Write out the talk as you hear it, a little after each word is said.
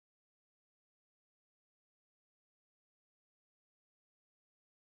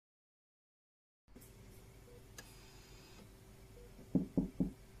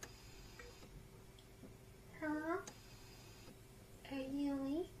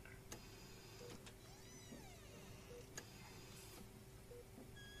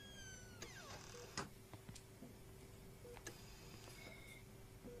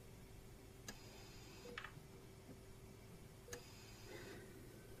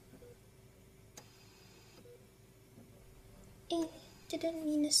I didn't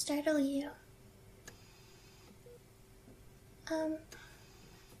mean to startle you.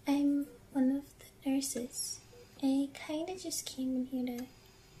 I'm one of the nurses. I kinda just came in here to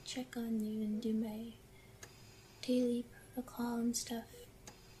check on you and do my daily protocol and stuff.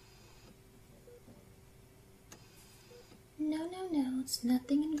 No, it's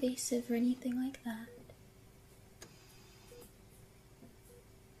nothing invasive or anything like that.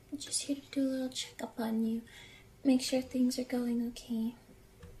 I'm just here to do a little checkup on you, make sure things are going okay.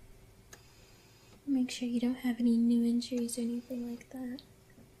 Make sure you don't have any new injuries or anything like that.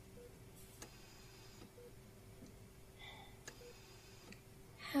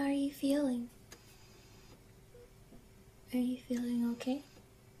 How are you feeling? Are you feeling okay?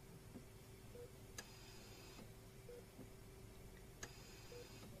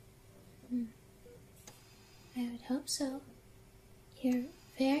 I would hope so. You're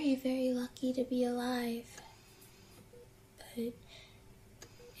very, very lucky to be alive. But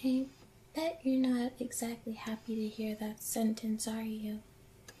I bet you're not exactly happy to hear that sentence, are you?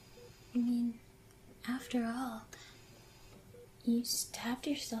 I mean, after all, you stabbed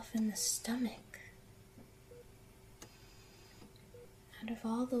yourself in the stomach. Out of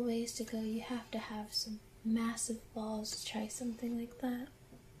all the ways to go, you have to have some massive balls to try something like that.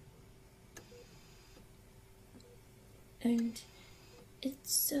 And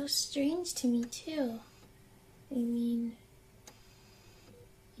it's so strange to me, too. I mean,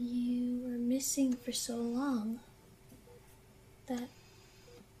 you were missing for so long. That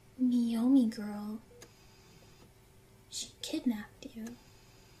Miyomi girl, she kidnapped you.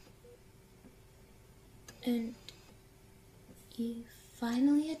 And you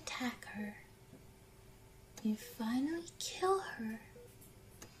finally attack her. You finally kill her.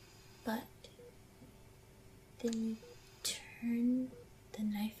 But then you turn the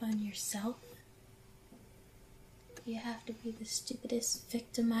knife on yourself? You have to be the stupidest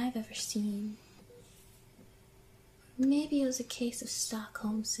victim I've ever seen. Maybe it was a case of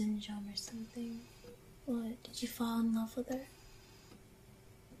Stockholm Syndrome or something. What, did you fall in love with her?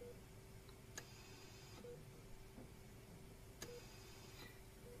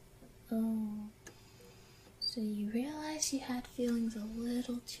 Oh, so you realize you had feelings a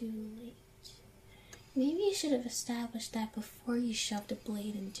little too late. Maybe you should have established that before you shoved a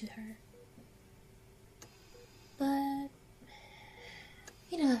blade into her. But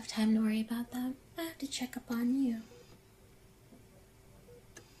we don't have time to worry about that. I have to check up on you.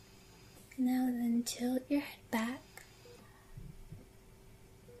 Now then, tilt your head back.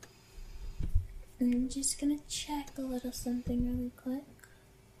 I'm just gonna check a little something really quick.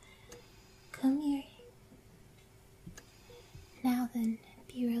 Come here. Now then,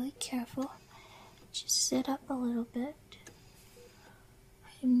 be really careful. Just sit up a little bit.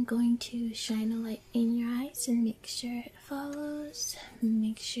 I'm going to shine a light in your eyes and make sure it follows.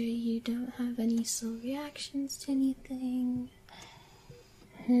 Make sure you don't have any slow reactions to anything.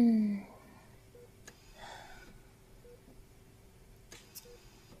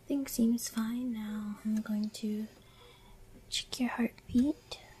 Everything seems fine now. I'm going to check your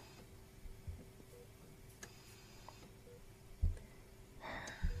heartbeat.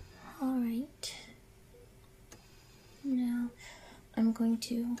 Alright. Now I'm going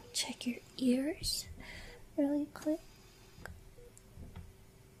to check your ears really quick.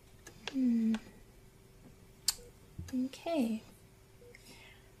 Okay.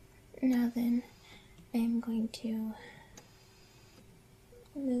 Now then, I'm going to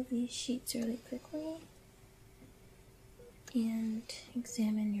remove these sheets really quickly and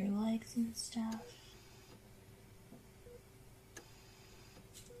examine your legs and stuff.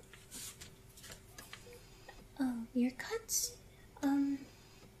 Oh, your cuts?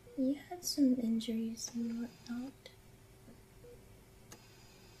 You had some injuries and whatnot.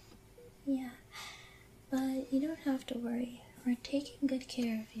 Yeah, but you don't have to worry. We're taking good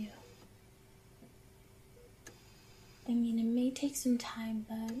care of you. I mean, it may take some time,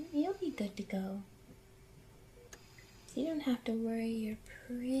 but you'll be good to go. So you don't have to worry your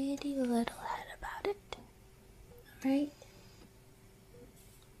pretty little head about it. Alright?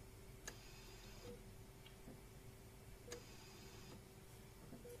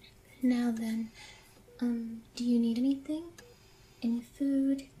 Now then, do you need anything? Any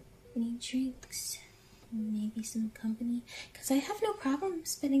food? Any drinks? Maybe some company? Because I have no problem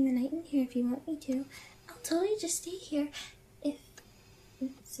spending the night in here if you want me to. I'll totally just stay here if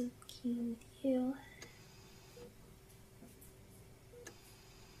it's okay with you.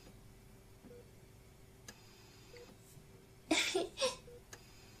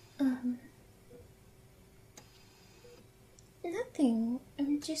 Nothing.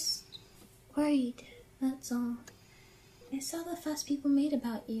 I'm just worried, that's all. I saw the fuss people made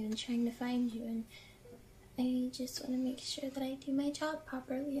about you and trying to find you, and I just want to make sure that I do my job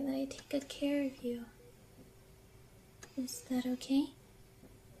properly and that I take good care of you. Is that okay?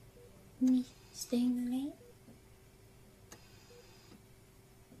 Me staying the night?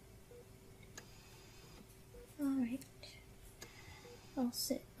 Alright. I'll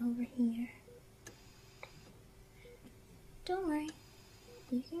sit over here. Don't worry.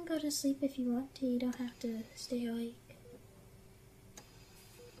 You can go to sleep if you want to. You don't have to stay awake.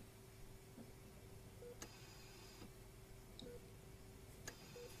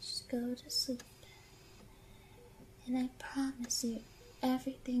 Just go to sleep. And I promise you,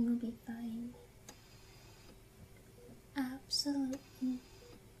 everything will be fine. Absolutely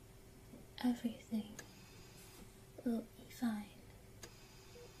everything will be fine.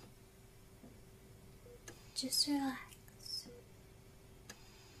 Just relax.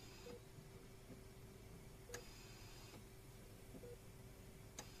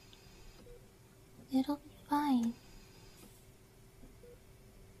 It'll be fine.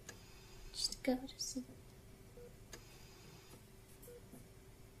 Just go to sleep.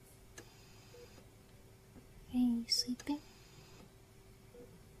 Are you sleeping?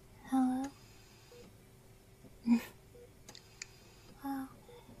 Hello? Wow.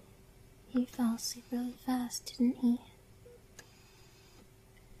 He fell asleep really fast, didn't he?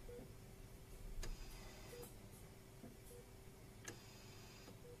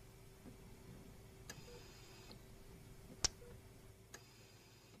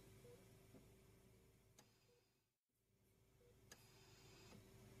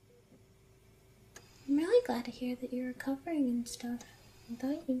 I'm really glad to hear that you're recovering and stuff. I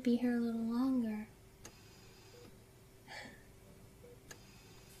thought you'd be here a little longer.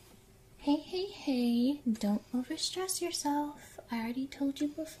 Hey, don't overstress yourself. I already told you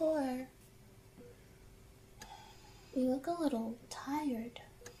before. You look a little tired.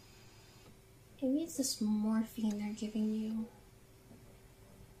 Maybe it's this morphine they're giving you.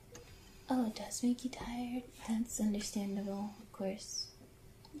 Oh, it does make you tired? That's understandable, of course.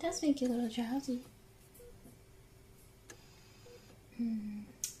 It does make you a little drowsy.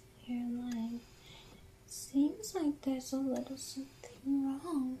 Your leg. Seems like there's a little something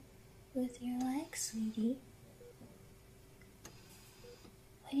wrong with your leg, sweetie.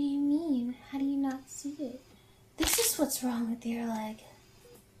 What do you mean? How do you not see it? This is what's wrong with your leg.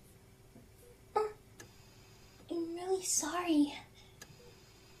 I'm really sorry.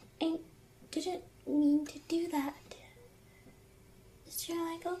 I didn't mean to do that. Is your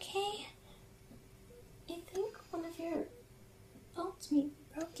leg okay? I think one of your bones may be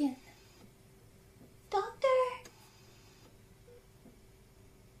broken. Doctor!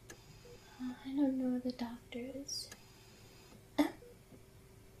 I don't know where the doctor is.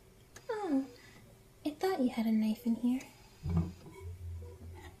 Oh, I thought you had a knife in here.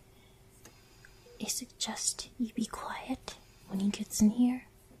 I suggest you be quiet when he gets in here,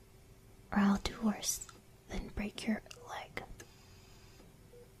 or I'll do worse than break your leg.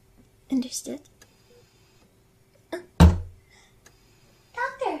 Understood?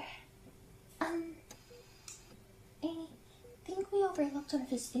 Doctor! I think we overlooked one of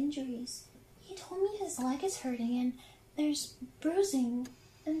his injuries. He told me his leg is hurting and there's bruising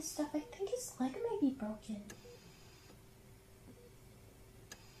and stuff. I think his leg might be broken.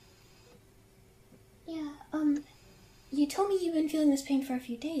 Yeah, you told me you've been feeling this pain for a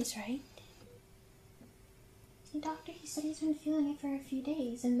few days, right? The doctor, he said he's been feeling it for a few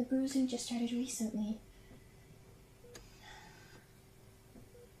days and the bruising just started recently.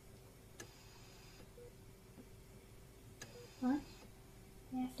 What?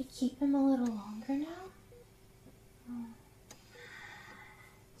 I have to keep him a little longer now? Oh.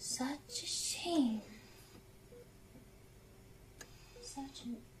 Such a shame. Such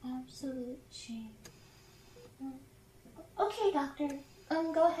an absolute shame. Okay, doctor.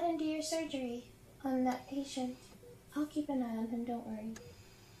 Go ahead and do your surgery on that patient. I'll keep an eye on him, don't worry.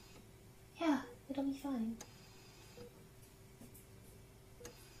 Yeah, it'll be fine.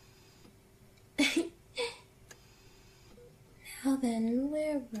 Now then,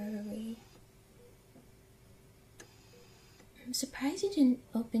 where were we? I'm surprised you didn't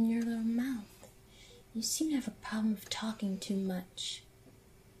open your little mouth. You seem to have a problem of talking too much.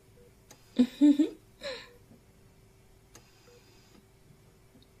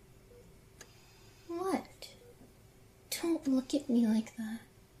 What? Don't look at me like that.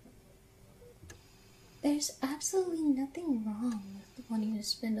 There's absolutely nothing wrong with wanting to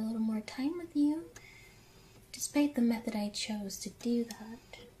spend a little more time with you, despite the method I chose to do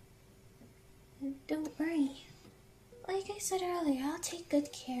that. And don't worry. Like I said earlier, I'll take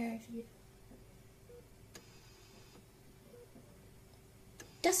good care of you.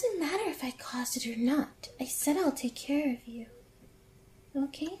 doesn't matter if I caused it or not. I said I'll take care of you.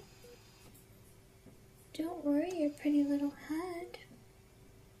 Okay? Don't worry your pretty little head.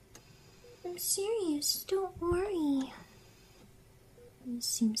 I'm serious, don't worry. You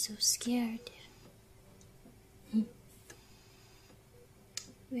seem so scared.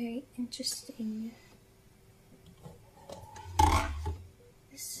 Very interesting.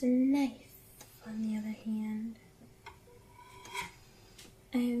 This knife, on the other hand,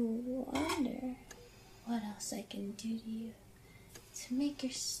 I wonder what else I can do to you to make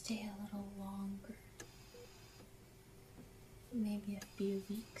your stay a little longer. Maybe a few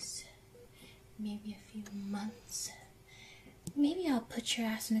weeks, maybe a few months. Maybe I'll put your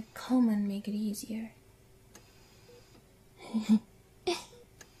ass in a coma and make it easier.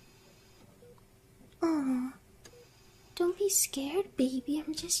 Aw, don't be scared, baby.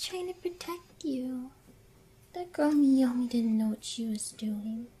 I'm just trying to protect you. That girl Miyomi didn't know what she was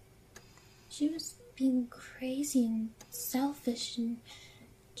doing. She was being crazy and selfish and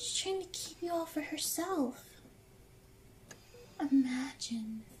just trying to keep you all for herself.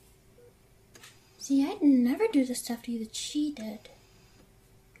 Imagine. See, I'd never do the stuff to you that she did.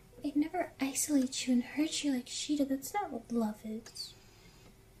 I'd never isolate you and hurt you like she did. That's not what love is.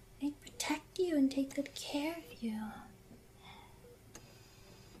 I'd protect you and take good care of you.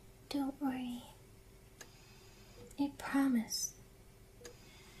 Don't worry. I promise.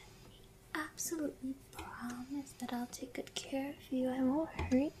 I absolutely promise that I'll take good care of you. I won't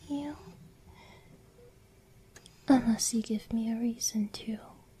hurt you. Unless you give me a reason to.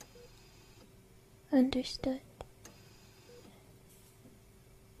 Understood?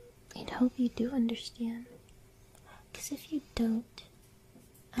 I'd hope you do understand. Because if you don't,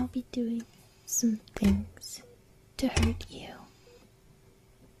 I'll be doing some things to hurt you.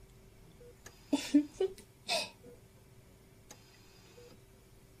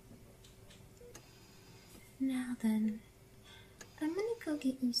 Now then, I'm gonna go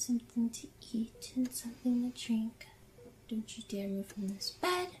get you something to eat and something to drink. Don't you dare move from this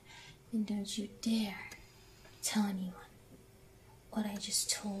bed, and don't you dare tell anyone what I just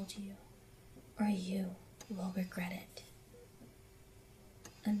told you, or you will regret it.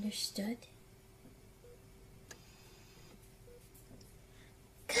 Understood?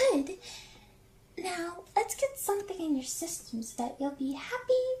 Good. Now, let's get something in your system so that you'll be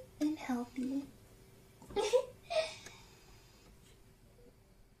happy and healthy.